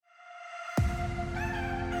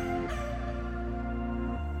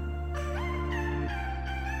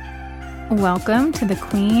Welcome to the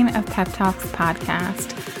Queen of Pep Talks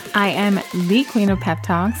podcast. I am the Queen of Pep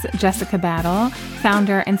Talks, Jessica Battle,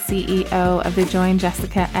 founder and CEO of the Join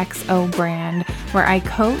Jessica XO brand, where I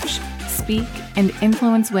coach, speak, and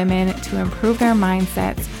influence women to improve their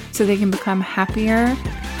mindsets so they can become happier,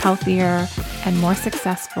 healthier, and more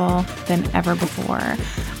successful than ever before.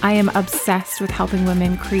 I am obsessed with helping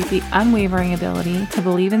women create the unwavering ability to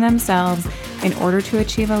believe in themselves in order to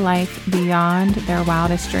achieve a life beyond their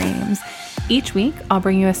wildest dreams. Each week, I'll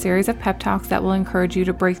bring you a series of pep talks that will encourage you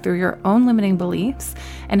to break through your own limiting beliefs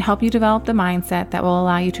and help you develop the mindset that will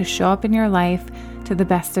allow you to show up in your life to the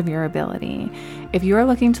best of your ability. If you are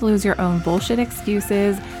looking to lose your own bullshit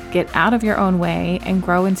excuses, get out of your own way, and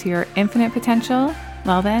grow into your infinite potential,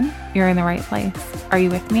 well then, you're in the right place. Are you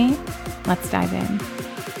with me? Let's dive in.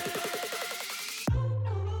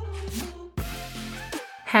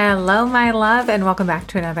 Hello, my love, and welcome back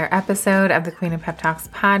to another episode of the Queen of Pep Talks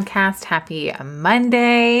podcast. Happy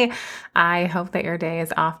Monday. I hope that your day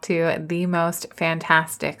is off to the most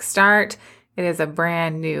fantastic start. It is a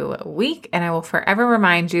brand new week, and I will forever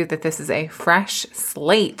remind you that this is a fresh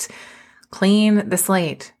slate. Clean the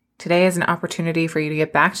slate. Today is an opportunity for you to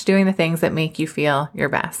get back to doing the things that make you feel your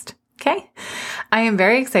best. Okay. I am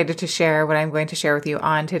very excited to share what I'm going to share with you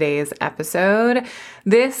on today's episode.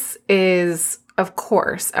 This is, of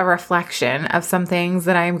course, a reflection of some things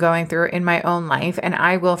that I am going through in my own life, and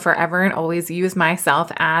I will forever and always use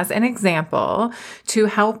myself as an example to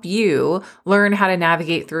help you learn how to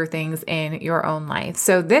navigate through things in your own life.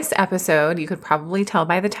 So this episode, you could probably tell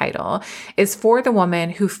by the title, is for the woman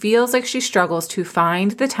who feels like she struggles to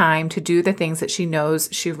find the time to do the things that she knows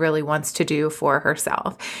she really wants to do for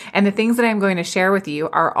herself. And the things that I'm going to share with you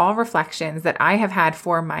are all reflections that I have had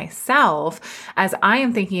for myself as I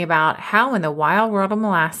am thinking about how in the wild world of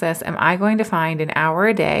molasses am I going to find an hour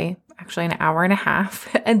a day, actually an hour and a half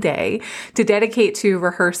a day, to dedicate to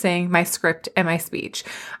rehearsing my script and my speech.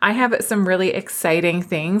 I have some really exciting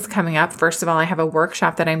things coming up. First of all, I have a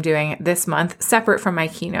workshop that I'm doing this month, separate from my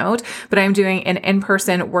keynote, but I'm doing an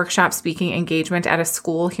in-person workshop speaking engagement at a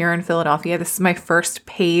school here in Philadelphia. This is my first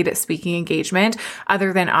paid speaking engagement,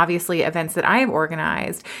 other than obviously events that I have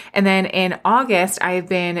organized. And then in August, I've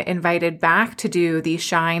been invited back to do the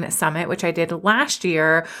Shine Summit, which I did last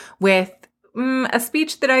year with a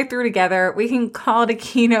speech that I threw together. We can call it a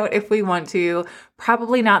keynote if we want to.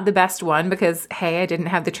 Probably not the best one because, hey, I didn't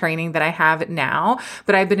have the training that I have now,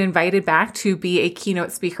 but I've been invited back to be a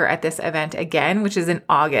keynote speaker at this event again, which is in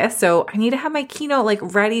August. So I need to have my keynote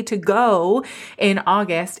ready to go in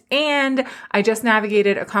August. And I just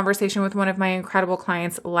navigated a conversation with one of my incredible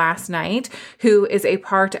clients last night, who is a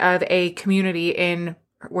part of a community in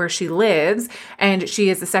where she lives, and she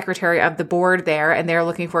is the secretary of the board there, and they're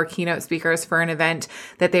looking for keynote speakers for an event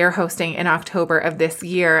that they are hosting in October of this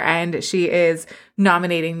year, and she is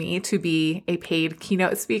nominating me to be a paid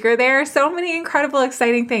keynote speaker there. So many incredible,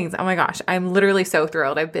 exciting things. Oh my gosh, I'm literally so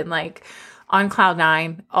thrilled. I've been on cloud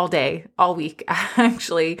nine all day, all week,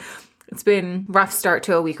 actually. It's been a rough start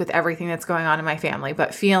to a week with everything that's going on in my family,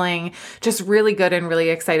 but feeling just really good and really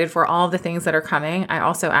excited for all the things that are coming. I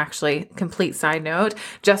also actually, complete side note,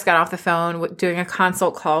 just got off the phone doing a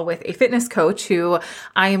consult call with a fitness coach who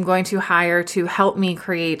I am going to hire to help me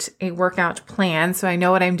create a workout plan so I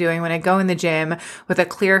know what I'm doing when I go in the gym with a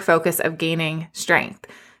clear focus of gaining strength.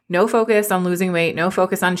 No focus on losing weight, no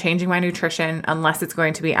focus on changing my nutrition unless it's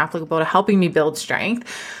going to be applicable to helping me build strength.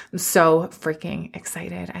 I'm so freaking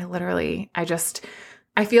excited.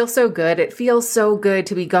 I feel so good. It feels so good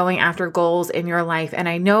to be going after goals in your life. And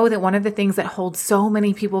I know that one of the things that holds so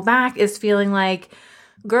many people back is feeling like,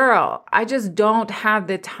 girl, I just don't have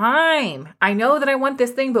the time. I know that I want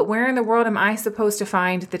this thing, but where in the world am I supposed to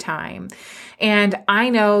find the time? And I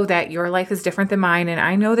know that your life is different than mine, and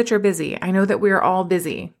I know that you're busy. I know that we are all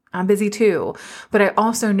busy. I'm busy too, but I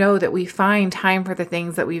also know that we find time for the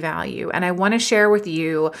things that we value. And I want to share with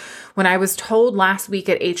you when I was told last week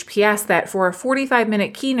at HPS that for a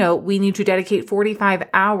 45-minute keynote, we need to dedicate 45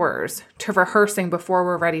 hours to rehearsing before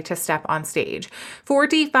we're ready to step on stage.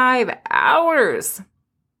 45 hours.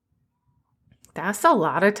 That's a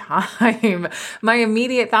lot of time. My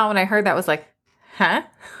immediate thought when I heard that was huh?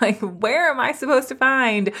 Where am I supposed to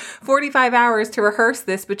find 45 hours to rehearse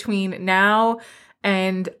this between now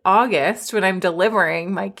and August when I'm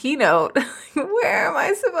delivering my keynote? Where am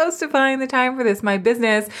I supposed to find the time for this? My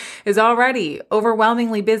business is already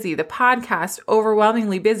overwhelmingly busy. The podcast,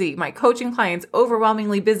 overwhelmingly busy. My coaching clients,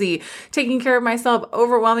 overwhelmingly busy. Taking care of myself,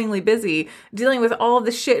 overwhelmingly busy. Dealing with all of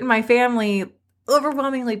the shit in my family,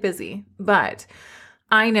 overwhelmingly busy. But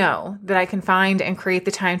I know that I can find and create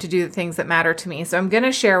the time to do the things that matter to me. So I'm going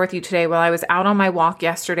to share with you today, while I was out on my walk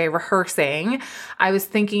yesterday rehearsing, I was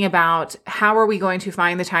thinking about how are we going to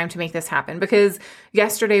find the time to make this happen? Because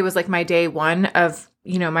yesterday was like my day one of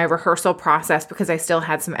my rehearsal process, because I still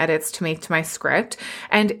had some edits to make to my script.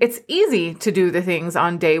 And it's easy to do the things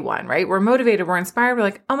on day one, right? We're motivated, we're inspired, we're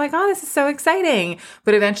like, oh my God, this is so exciting.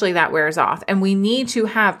 But eventually that wears off. And we need to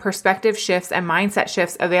have perspective shifts and mindset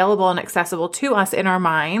shifts available and accessible to us in our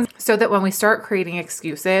minds, so that when we start creating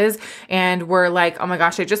excuses and we're like, oh my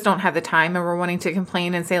gosh, I just don't have the time, and we're wanting to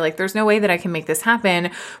complain and say like, there's no way that I can make this happen.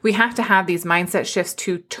 We have to have these mindset shifts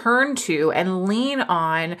to turn to and lean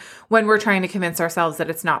on when we're trying to convince ourselves that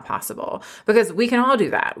it's not possible, because we can all do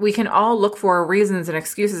that. We can all look for reasons and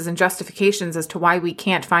excuses and justifications as to why we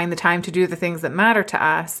can't find the time to do the things that matter to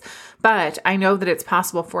us. But I know that it's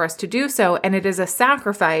possible for us to do so. And it is a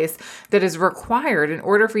sacrifice that is required in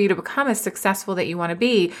order for you to become as successful that you want to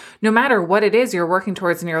be. No matter what it is you're working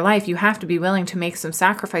towards in your life, you have to be willing to make some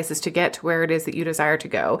sacrifices to get to where it is that you desire to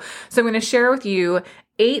go. So I'm going to share with you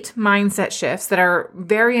 8 mindset shifts that are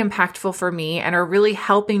very impactful for me and are really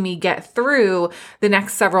helping me get through the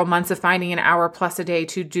next several months of finding an hour plus a day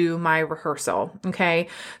to do my rehearsal. Okay.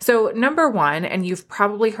 So number 1, and you've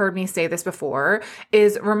probably heard me say this before,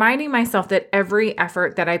 is reminding myself that every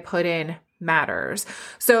effort that I put in matters.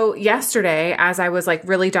 So yesterday, as I was like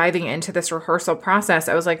really diving into this rehearsal process,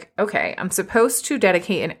 I was like, okay, I'm supposed to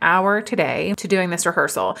dedicate an hour today to doing this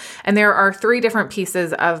rehearsal. And there are 3 different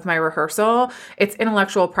pieces of my rehearsal. It's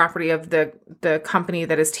intellectual property of the company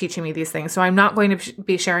that is teaching me these things. So I'm not going to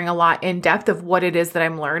be sharing a lot in depth of what it is that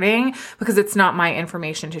I'm learning, because it's not my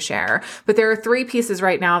information to share. But there are 3 pieces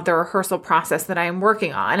right now of the rehearsal process that I am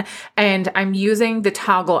working on. And I'm using the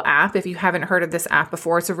Toggl app. If you haven't heard of this app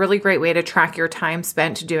before, it's a really great way to track your time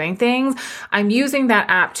spent doing things. I'm using that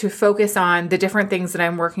app to focus on the different things that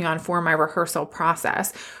I'm working on for my rehearsal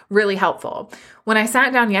process. Really helpful. When I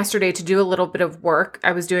sat down yesterday to do a little bit of work,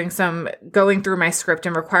 I was doing some going through my script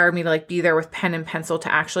and required me to like be there with pen and pencil to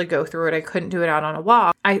actually go through it. I couldn't do it out on a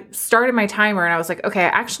walk. I started my timer and I was like, okay, I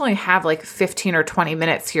actually have like 15 or 20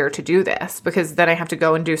 minutes here to do this, because then I have to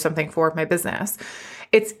go and do something for my business.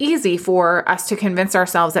 It's easy for us to convince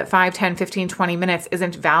ourselves that 5, 10, 15, 20 minutes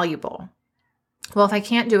isn't valuable. Well, if I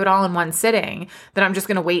can't do it all in one sitting, then I'm just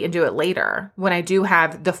going to wait and do it later when I do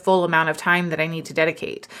have the full amount of time that I need to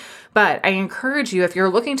dedicate. But I encourage you, if you're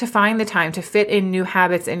looking to find the time to fit in new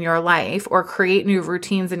habits in your life or create new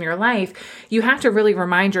routines in your life, you have to really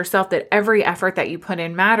remind yourself that every effort that you put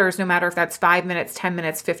in matters, no matter if that's 5 minutes, 10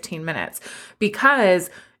 minutes, 15 minutes, because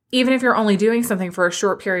even if you're only doing something for a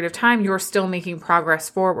short period of time, you're still making progress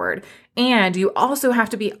forward. And you also have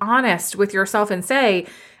to be honest with yourself and say,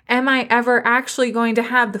 am I ever actually going to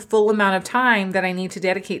have the full amount of time that I need to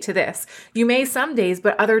dedicate to this? You may some days,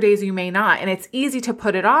 but other days you may not. And it's easy to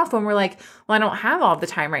put it off when we're like, well, I don't have all the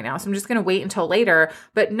time right now, so I'm just going to wait until later.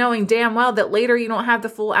 But knowing damn well that later you don't have the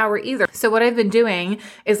full hour either. So what I've been doing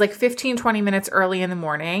is like 15, 20 minutes early in the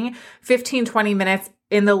morning, 15, 20 minutes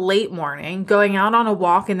in the late morning, going out on a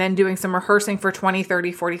walk and then doing some rehearsing for 20,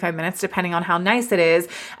 30, 45 minutes, depending on how nice it is.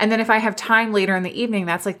 And then if I have time later in the evening,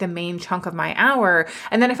 that's like the main chunk of my hour.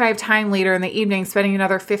 And then if I have time later in the evening, spending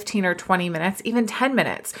another 15 or 20 minutes, even 10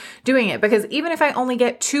 minutes doing it. Because even if I only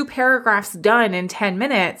get 2 paragraphs done in 10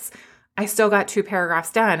 minutes, I still got 2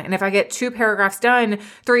 paragraphs done. And if I get 2 paragraphs done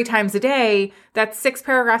 3 times a day, that's 6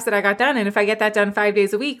 paragraphs that I got done. And if I get that done 5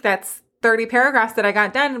 days a week, that's 30 paragraphs that I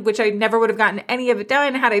got done, which I never would have gotten any of it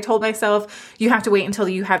done had I told myself, you have to wait until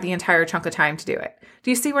you have the entire chunk of time to do it.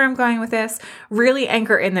 Do you see where I'm going with this? Really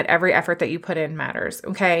anchor in that every effort that you put in matters,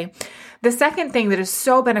 okay? The second thing that is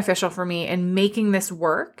so beneficial for me in making this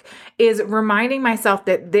work is reminding myself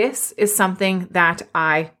that this is something that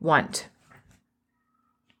I want.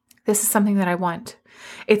 This is something that I want.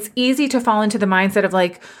 It's easy to fall into the mindset of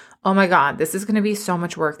like, oh my God, this is going to be so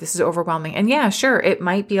much work. This is overwhelming. And yeah, sure, it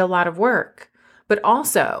might be a lot of work, but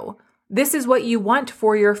also this is what you want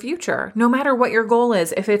for your future. No matter what your goal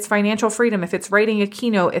is, if it's financial freedom, if it's writing a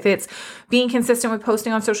keynote, if it's being consistent with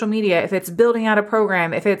posting on social media, if it's building out a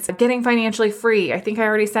program, if it's getting financially free. I think I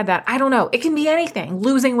already said that. I don't know. It can be anything.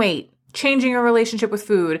 Losing weight, changing your relationship with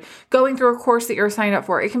food, going through a course that you're signed up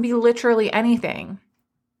for. It can be literally anything.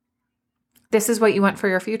 This is what you want for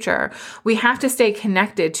your future. We have to stay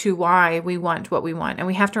connected to why we want what we want. And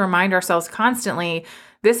we have to remind ourselves constantly,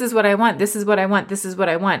 this is what I want. This is what I want. This is what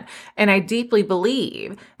I want. And I deeply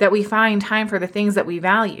believe that we find time for the things that we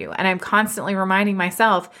value. And I'm constantly reminding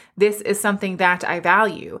myself, this is something that I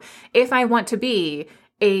value. If I want to be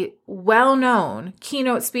a well-known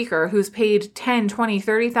keynote speaker who's paid $10,000,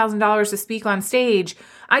 $20,000, $30,000 to speak on stage,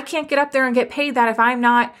 I can't get up there and get paid that if I'm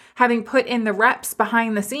not having put in the reps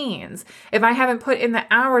behind the scenes, if I haven't put in the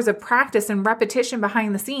hours of practice and repetition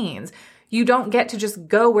behind the scenes. You don't get to just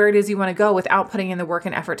go where it is you want to go without putting in the work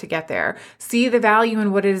and effort to get there. See the value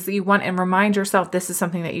in what it is that you want and remind yourself this is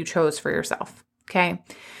something that you chose for yourself. Okay.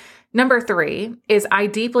 Number 3 is I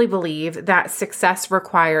deeply believe that success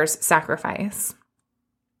requires sacrifice.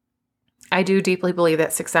 I do deeply believe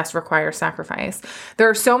that success requires sacrifice. There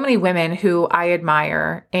are so many women who I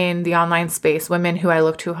admire in the online space, women who I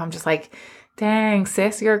look to, who I'm just like, dang,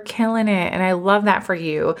 sis, you're killing it. And I love that for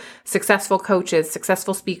you. Successful coaches,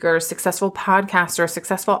 successful speakers, successful podcasters,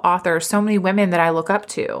 successful authors, so many women that I look up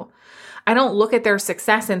to. I don't look at their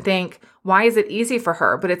success and think, why is it easy for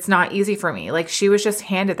her, but it's not easy for me? Like she was just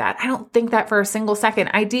handed that. I don't think that for a single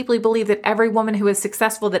second. I deeply believe that every woman who is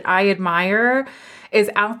successful that I admire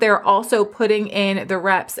is out there also putting in the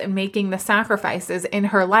reps and making the sacrifices in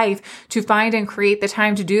her life to find and create the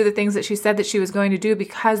time to do the things that she said that she was going to do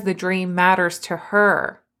because the dream matters to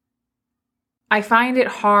her. I find it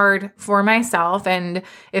hard for myself, and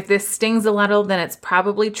if this stings a little, then it's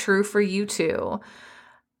probably true for you too.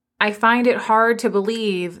 I find it hard to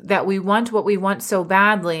believe that we want what we want so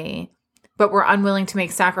badly, but we're unwilling to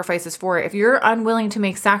make sacrifices for it. If you're unwilling to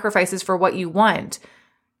make sacrifices for what you want,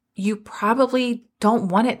 you probably don't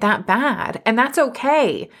want it that bad. And that's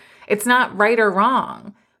okay. It's not right or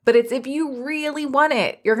wrong. But it's if you really want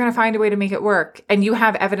it, you're going to find a way to make it work. And you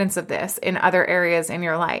have evidence of this in other areas in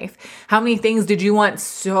your life. How many things did you want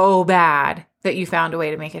so bad that you found a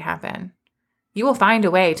way to make it happen? You will find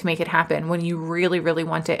a way to make it happen when you really, really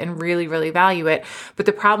want it and really, really value it. But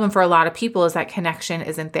the problem for a lot of people is that connection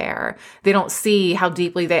isn't there. They don't see how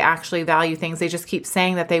deeply they actually value things. They just keep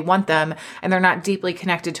saying that they want them, and they're not deeply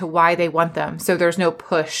connected to why they want them. So there's no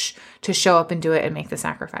push to show up and do it and make the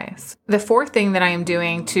sacrifice. The 4th thing that I am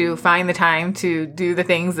doing to find the time to do the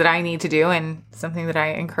things that I need to do, and something that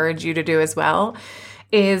I encourage you to do as well,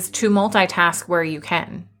 is to multitask where you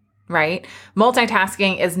can. Right?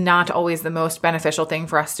 Multitasking is not always the most beneficial thing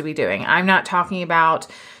for us to be doing. I'm not talking about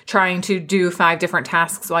trying to do 5 different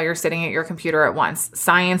tasks while you're sitting at your computer at once.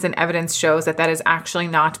 Science and evidence shows that that is actually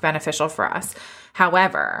not beneficial for us.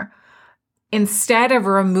 However, instead of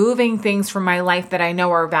removing things from my life that I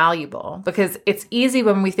know are valuable, because it's easy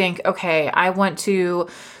when we think, okay, I want to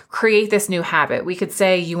create this new habit. We could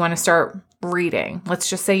say you want to start reading. Let's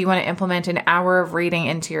just say you want to implement an hour of reading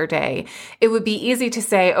into your day. It would be easy to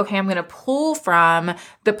say, okay, I'm going to pull from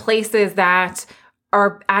the places that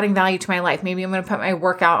are adding value to my life. Maybe I'm going to put my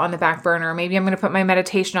workout on the back burner. Maybe I'm going to put my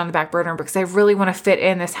meditation on the back burner because I really want to fit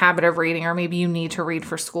in this habit of reading, or maybe you need to read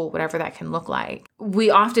for school, whatever that can look like. We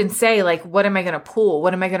often say, like, what am I going to pull?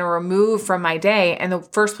 What am I going to remove from my day? And the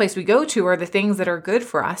first place we go to are the things that are good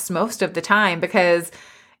for us most of the time, because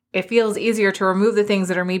it feels easier to remove the things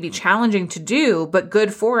that are maybe challenging to do, but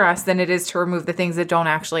good for us, than it is to remove the things that don't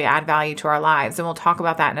actually add value to our lives. And we'll talk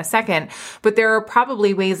about that in a second. But there are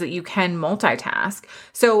probably ways that you can multitask.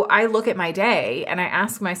 So I look at my day and I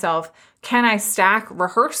ask myself, can I stack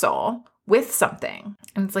rehearsal with something?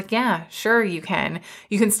 And it's like, yeah, sure you can.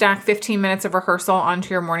 You can stack 15 minutes of rehearsal onto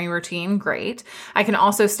your morning routine. Great. I can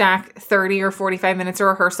also stack 30 or 45 minutes of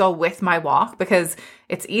rehearsal with my walk, because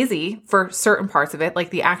it's easy for certain parts of it, like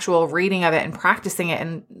the actual reading of it and practicing it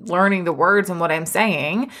and learning the words and what I'm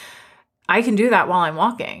saying. I can do that while I'm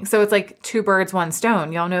walking. So it's like 2 birds, 1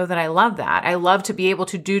 stone. Y'all know that I love that. I love to be able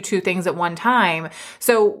to do 2 things at one time.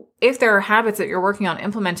 So if there are habits that you're working on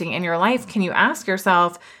implementing in your life, can you ask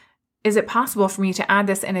yourself, is it possible for me to add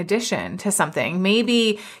this in addition to something?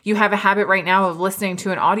 Maybe you have a habit right now of listening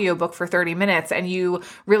to an audiobook for 30 minutes and you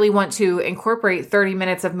really want to incorporate 30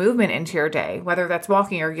 minutes of movement into your day, whether that's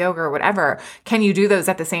walking or yoga or whatever. Can you do those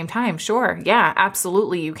at the same time? Sure. Yeah,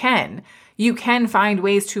 absolutely you can. You can find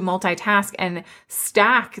ways to multitask and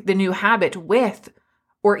stack the new habit with,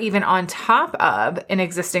 or even on top of, an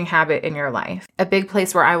existing habit in your life. A big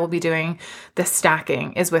place where I will be doing the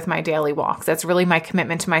stacking is with my daily walks. That's really my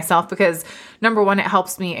commitment to myself, because number one, it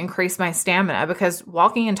helps me increase my stamina, because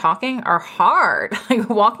walking and talking are hard. Like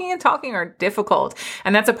walking and talking are difficult.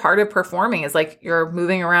 And that's a part of performing, is like you're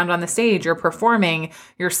moving around on the stage, you're performing,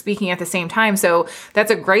 you're speaking at the same time. So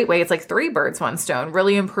that's a great way. It's like 3 birds, 1 stone,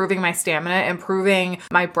 really improving my stamina, improving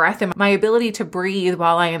my breath and my ability to breathe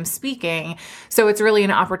while I am speaking. So it's really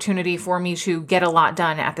an opportunity for me to get a lot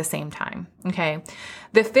done at the same time. Okay.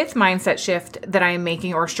 The 5th mindset shift that I am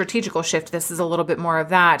making, or strategical shift, this is a little bit more of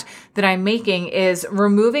that I'm making, is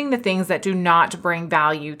removing the things that do not bring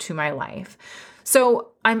value to my life. So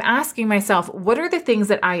I'm asking myself, what are the things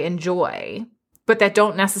that I enjoy, but that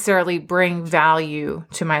don't necessarily bring value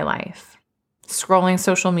to my life. Scrolling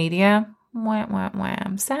social media,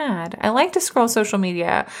 I'm sad. I like to scroll social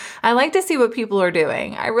media. I like to see what people are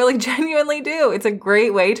doing. I really genuinely do. It's a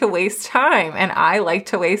great way to waste time, and I like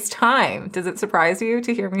to waste time. Does it surprise you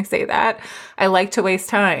to hear me say that? I like to waste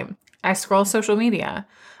time. I scroll social media.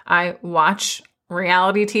 I watch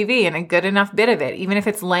reality TV and a good enough bit of it, even if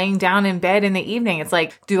it's laying down in bed in the evening. It's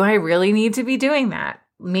like, do I really need to be doing that?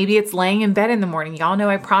 Maybe it's laying in bed in the morning. Y'all know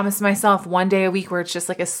I promised myself one day a week where it's just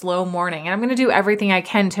like a slow morning. And I'm going to do everything I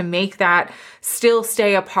can to make that still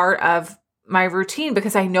stay a part of my routine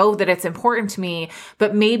because I know that it's important to me.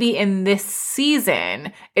 But maybe in this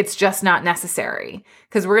season, it's just not necessary.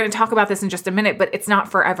 Because we're going to talk about this in just a minute, but it's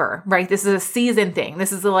not forever, right? This is a season thing.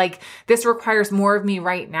 This requires more of me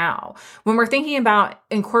right now. When we're thinking about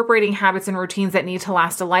incorporating habits and routines that need to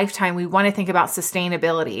last a lifetime, we want to think about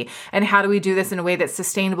sustainability and how do we do this in a way that's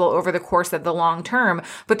sustainable over the course of the long term.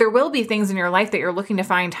 But there will be things in your life that you're looking to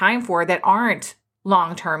find time for that aren't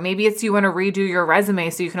long term. Maybe it's you want to redo your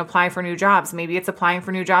resume so you can apply for new jobs. Maybe it's applying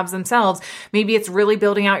for new jobs themselves. Maybe it's really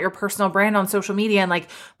building out your personal brand on social media and like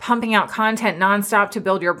pumping out content nonstop to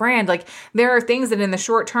build your brand. Like there are things that in the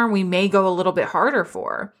short term we may go a little bit harder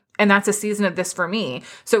for. And that's a season of this for me.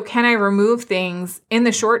 So can I remove things in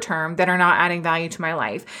the short term that are not adding value to my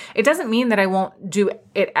life? It doesn't mean that I won't do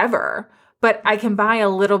it ever, but I can buy a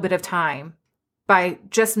little bit of time by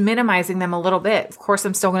just minimizing them a little bit. Of course,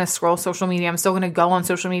 I'm still going to scroll social media. I'm still going to go on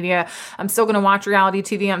social media. I'm still going to watch reality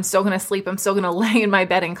TV. I'm still going to sleep. I'm still going to lay in my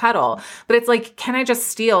bed and cuddle. But it's like, can I just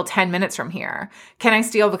steal 10 minutes from here? Can I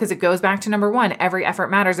steal? Because it goes back to number one, every effort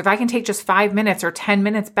matters. If I can take just 5 minutes or 10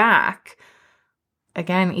 minutes back,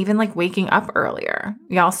 again, even like waking up earlier.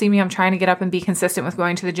 Y'all see me, I'm trying to get up and be consistent with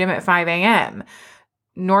going to the gym at 5 a.m.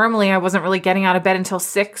 Normally, I wasn't really getting out of bed until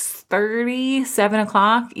 6:30, 7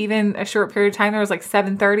 o'clock. Even a short period of time, there was like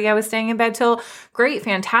 7:30 I was staying in bed till. Great,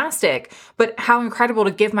 fantastic. But how incredible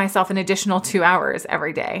to give myself an additional 2 hours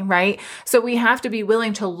every day, right? So we have to be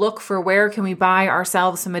willing to look for where can we buy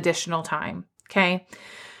ourselves some additional time, okay?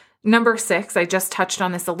 Number 6, I just touched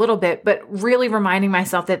on this a little bit, but really reminding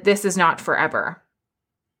myself that this is not forever.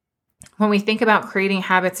 When we think about creating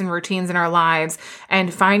habits and routines in our lives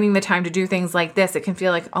and finding the time to do things like this, it can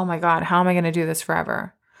feel like, oh my God, how am I going to do this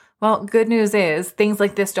forever? Well, good news is things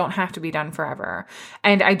like this don't have to be done forever.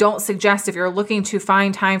 And I don't suggest if you're looking to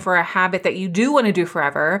find time for a habit that you do want to do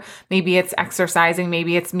forever, maybe it's exercising,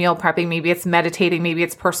 maybe it's meal prepping, maybe it's meditating, maybe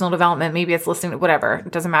it's personal development, maybe it's listening to whatever.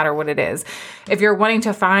 It doesn't matter what it is. If you're wanting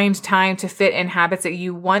to find time to fit in habits that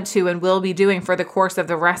you want to and will be doing for the course of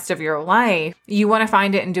the rest of your life, you want to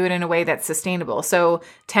find it and do it in a way that's sustainable. So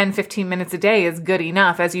 10, 15 minutes a day is good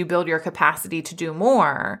enough as you build your capacity to do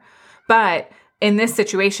more. But in this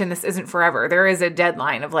situation, this isn't forever. There is a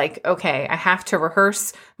deadline of like, okay, I have to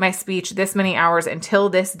rehearse my speech this many hours until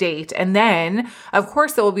this date. And then, of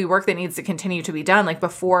course, there will be work that needs to continue to be done. Like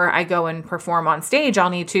before I go and perform on stage, I'll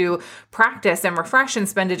need to practice and refresh and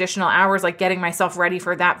spend additional hours like getting myself ready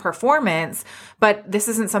for that performance. But this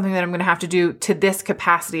isn't something that I'm going to have to do to this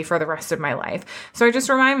capacity for the rest of my life. So I just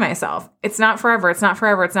remind myself, it's not forever. It's not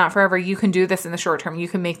forever. It's not forever. You can do this in the short term. You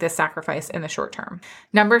can make this sacrifice in the short term.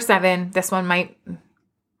 Number 7, this one might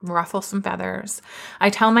ruffle some feathers. I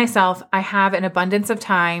tell myself I have an abundance of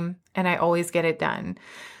time and I always get it done.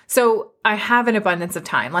 So I have an abundance of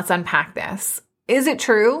time. Let's unpack this. Is it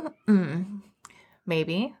true?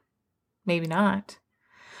 Maybe, maybe not.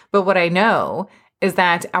 But what I know is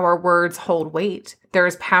that our words hold weight. There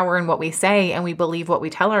is power in what we say and we believe what we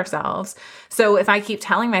tell ourselves. So if I keep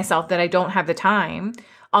telling myself that I don't have the time,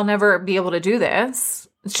 I'll never be able to do this,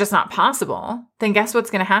 it's just not possible, then guess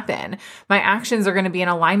what's going to happen? My actions are going to be in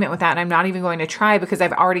alignment with that. And I'm not even going to try because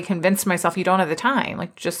I've already convinced myself you don't have the time.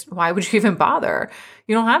 Like, just why would you even bother?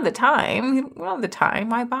 You don't have the time. You don't have the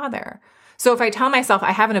time. Why bother? So if I tell myself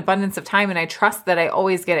I have an abundance of time and I trust that I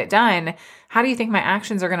always get it done, how do you think my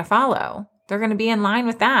actions are going to follow? They're going to be in line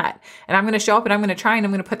with that. And I'm going to show up and I'm going to try and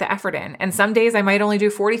I'm going to put the effort in. And some days I might only do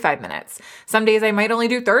 45 minutes. Some days I might only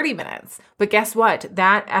do 30 minutes. But guess what?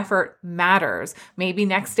 That effort matters. Maybe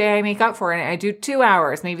next day I make up for it and I do 2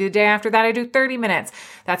 hours. Maybe the day after that I do 30 minutes.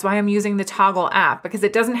 That's why I'm using the Toggl app, because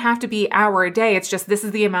it doesn't have to be hour a day. It's just this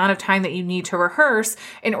is the amount of time that you need to rehearse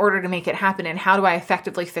in order to make it happen. And how do I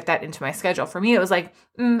effectively fit that into my schedule? For me, it was like,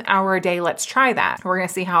 hour a day. Let's try that. We're going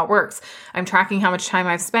to see how it works. I'm tracking how much time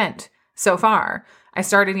I've spent so far. I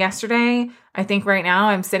started yesterday. I think right now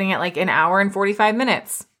I'm sitting at like an hour and 45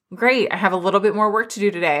 minutes. Great. I have a little bit more work to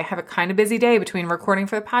do today. I have a kind of busy day between recording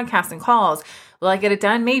for the podcast and calls. Will I get it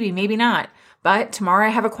done? Maybe, maybe not. but tomorrow I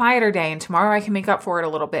have a quieter day and tomorrow I can make up for it a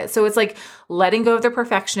little bit. So it's like letting go of the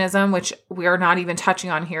perfectionism, which we are not even touching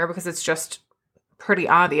on here because it's just pretty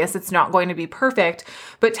obvious. It's not going to be perfect,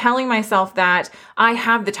 but telling myself that I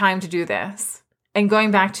have the time to do this. And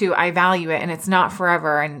going back to, I value it and it's not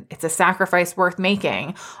forever and it's a sacrifice worth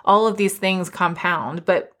making. All of these things compound,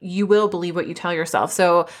 but you will believe what you tell yourself.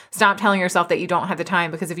 So stop telling yourself that you don't have the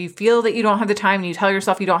time, because if you feel that you don't have the time and you tell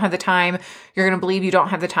yourself you don't have the time, you're going to believe you don't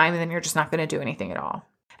have the time, and then you're just not going to do anything at all.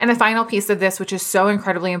 And the final piece of this, which is so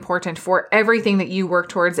incredibly important for everything that you work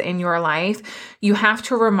towards in your life, you have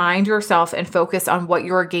to remind yourself and focus on what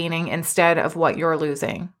you're gaining instead of what you're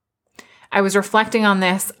losing. I was reflecting on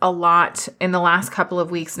this a lot in the last couple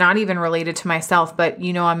of weeks, not even related to myself, but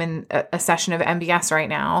I'm in a session of MBS right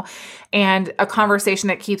now. And a conversation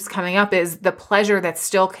that keeps coming up is the pleasure that's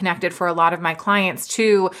still connected for a lot of my clients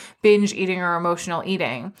to binge eating or emotional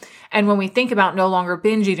eating. And when we think about no longer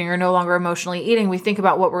binge eating or no longer emotionally eating, we think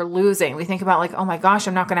about what we're losing. We think about like, oh my gosh,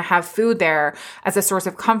 I'm not going to have food there as a source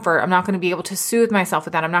of comfort. I'm not going to be able to soothe myself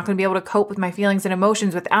with that. I'm not going to be able to cope with my feelings and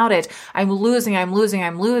emotions without it. I'm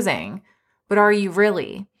losing. But are you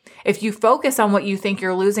really? If you focus on what you think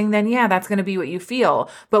you're losing, then yeah, that's going to be what you feel.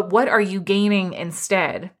 But what are you gaining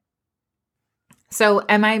instead? So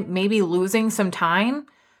am I maybe losing some time?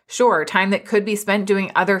 Sure. Time that could be spent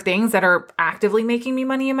doing other things that are actively making me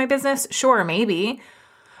money in my business? Sure, maybe.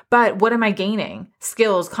 But what am I gaining?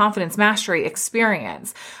 Skills, confidence, mastery,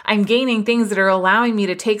 experience. I'm gaining things that are allowing me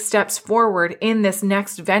to take steps forward in this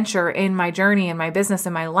next venture in my journey, in my business,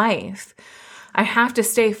 in my life. I have to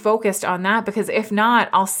stay focused on that, because if not,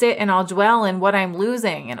 I'll sit and I'll dwell in what I'm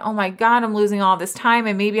losing. And oh my God, I'm losing all this time.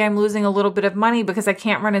 And maybe I'm losing a little bit of money because I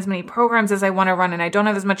can't run as many programs as I want to run. And I don't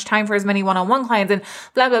have as much time for as many one-on-one clients and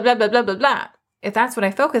blah, blah, blah, blah, blah, blah, blah. If that's what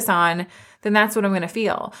I focus on, then that's what I'm going to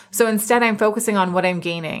feel. So instead, I'm focusing on what I'm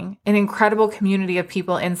gaining, an incredible community of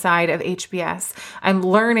people inside of HBS. I'm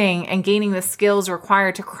learning and gaining the skills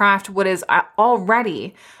required to craft what is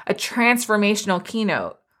already a transformational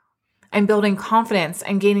keynote. I'm building confidence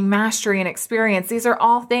and gaining mastery and experience. These are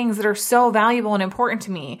all things that are so valuable and important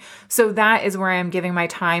to me. So that is where I'm giving my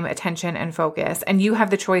time, attention, and focus. And you have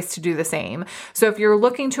the choice to do the same. So if you're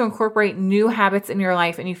looking to incorporate new habits in your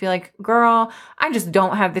life and you feel like, girl, I just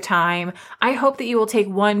don't have the time, I hope that you will take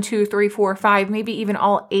 1, 2, 3, 4, 5, maybe even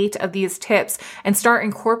all 8 of these tips and start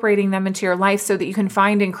incorporating them into your life so that you can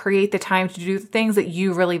find and create the time to do the things that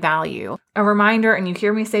you really value. A reminder, and you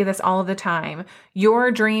hear me say this all of the time,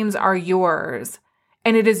 your dreams are yours,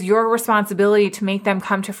 and it is your responsibility to make them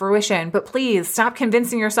come to fruition. But please stop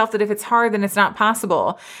convincing yourself that if it's hard, then it's not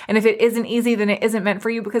possible. And if it isn't easy, then it isn't meant for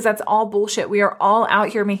you, because that's all bullshit. We are all out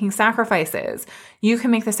here making sacrifices. You can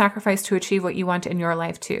make the sacrifice to achieve what you want in your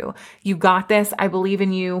life too. You got this. I believe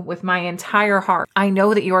in you with my entire heart. I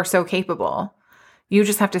know that you are so capable. You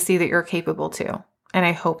just have to see that you're capable too. And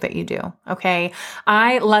I hope that you do. Okay.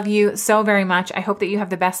 I love you so very much. I hope that you have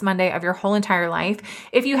the best Monday of your whole entire life.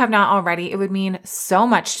 If you have not already, it would mean so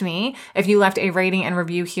much to me if you left a rating and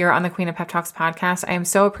review here on the Queen of Pep Talks podcast. I am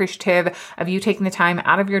so appreciative of you taking the time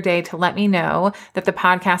out of your day to let me know that the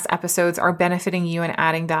podcast episodes are benefiting you and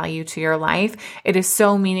adding value to your life. It is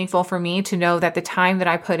so meaningful for me to know that the time that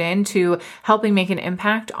I put into helping make an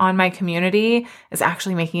impact on my community is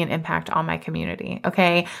actually making an impact on my community.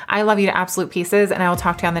 Okay. I love you to absolute pieces, and I will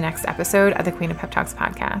talk to you on the next episode of the Queen of Pep Talks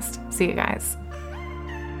podcast. See you guys.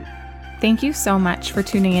 Thank you so much for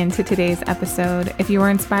tuning in to today's episode. If you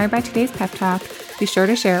were inspired by today's pep talk, be sure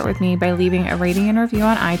to share it with me by leaving a rating and review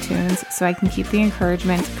on iTunes so I can keep the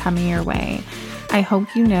encouragement coming your way. I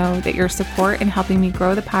hope you know that your support in helping me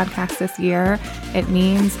grow the podcast this year, it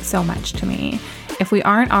means so much to me. If we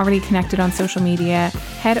aren't already connected on social media,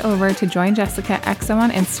 head over to Join Jessica XO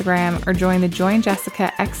on Instagram or join the Join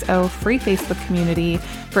Jessica XO free Facebook community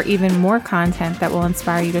for even more content that will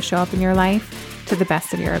inspire you to show up in your life to the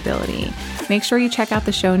best of your ability. Make sure you check out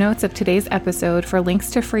the show notes of today's episode for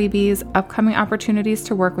links to freebies, upcoming opportunities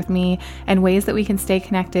to work with me, and ways that we can stay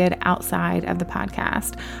connected outside of the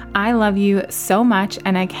podcast. I love you so much,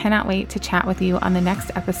 and I cannot wait to chat with you on the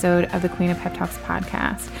next episode of the Queen of Pep Talks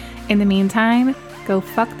podcast. In the meantime, go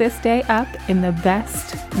fuck this day up in the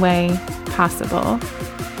best way possible.